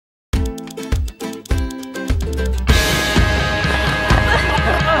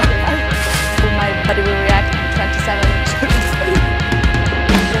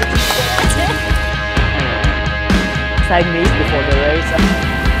exercise needs before the race.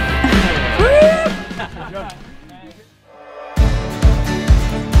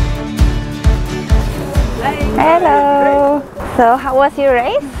 Hello! So how was your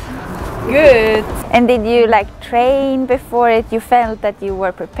race? Good. And did you like train before it? You felt that you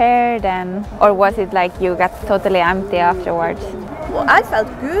were prepared, and or was it like you got totally empty afterwards? Well, I felt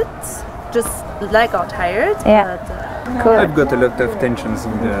good, just like got tired. Yeah. But, Cool. I've got a lot of tensions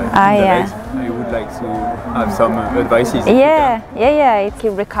in the yeah. race. I would like to have some advices. Yeah. It's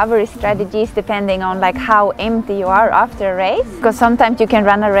your recovery strategies depending on like how empty you are after a race. Because sometimes you can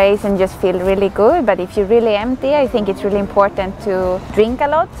run a race and just feel really good, but if you're really empty, I think it's really important to drink a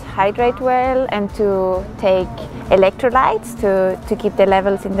lot, hydrate well, and to take electrolytes to keep the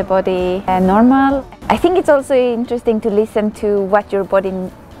levels in the body normal. I think it's also interesting to listen to what your body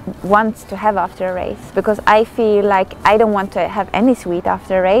wants to have after a race, because I feel like I don't want to have any sweet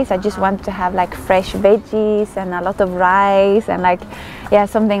after a race. I just want to have like fresh veggies and a lot of rice and like, yeah,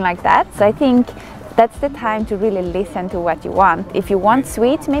 something like that. So I think that's the time to really listen to what you want. If you want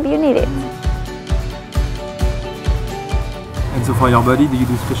sweet, maybe you need it. And so for your body, do you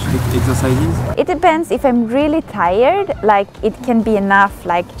do specific exercises? It depends. If I'm really tired, like it can be enough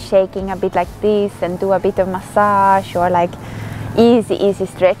like shaking a bit like this and do a bit of massage, or like easy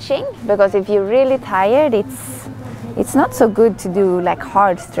stretching, because if you're really tired, it's not so good to do like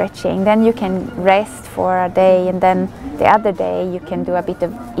hard stretching. Then you can rest for a day, and then the other day you can do a bit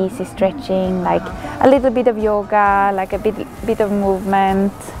of easy stretching, like a little bit of yoga, like a bit of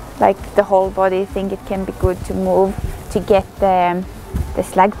movement, like the whole body. I think it can be good to move to get the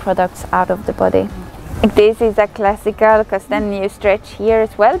slag products out of the body. This is a classical, because then you stretch here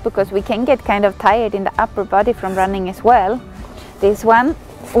as well, because we can get kind of tired in the upper body from running as well. This one,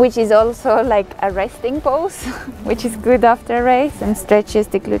 which is also like a resting pose, which is good after a race and stretches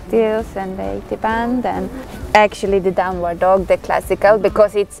the gluteus and the IT band, and actually the downward dog, the classical,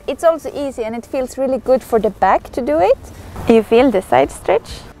 because it's also easy and it feels really good for the back to do it. You feel the side stretch?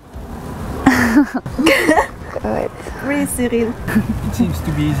 Good. really, Cyril. It seems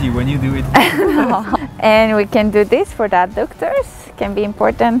to be easy when you do it. And we can do this for the adductors. Can be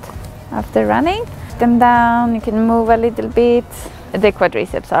important after running. Them down, you can move a little bit. The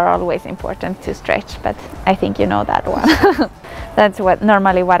quadriceps are always important to stretch, but I think you know that one. That's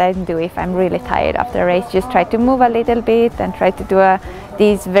normally what I do if I'm really tired after a race. Just try to move a little bit and try to do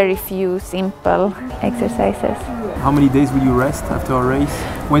these very few simple exercises. How many days will you rest after a race?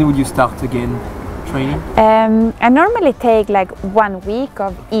 When would you start again training? I normally take like 1 week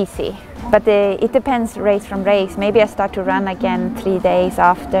of easy, but it depends race from race. Maybe I start to run again 3 days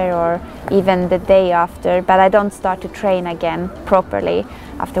after, or even the day after, but I don't start to train again properly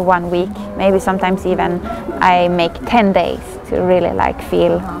after 1 week. Maybe sometimes even I make 10 days to really like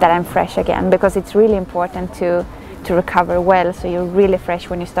feel that I'm fresh again, because it's really important to recover well, so you're really fresh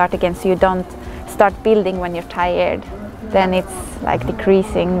when you start again, so you don't start building when you're tired. Then it's like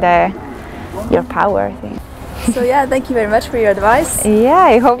decreasing your power thing. So yeah, thank you very much for your advice.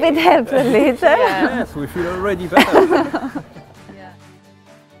 Yeah, I hope it helps a little. Yes, we feel already better.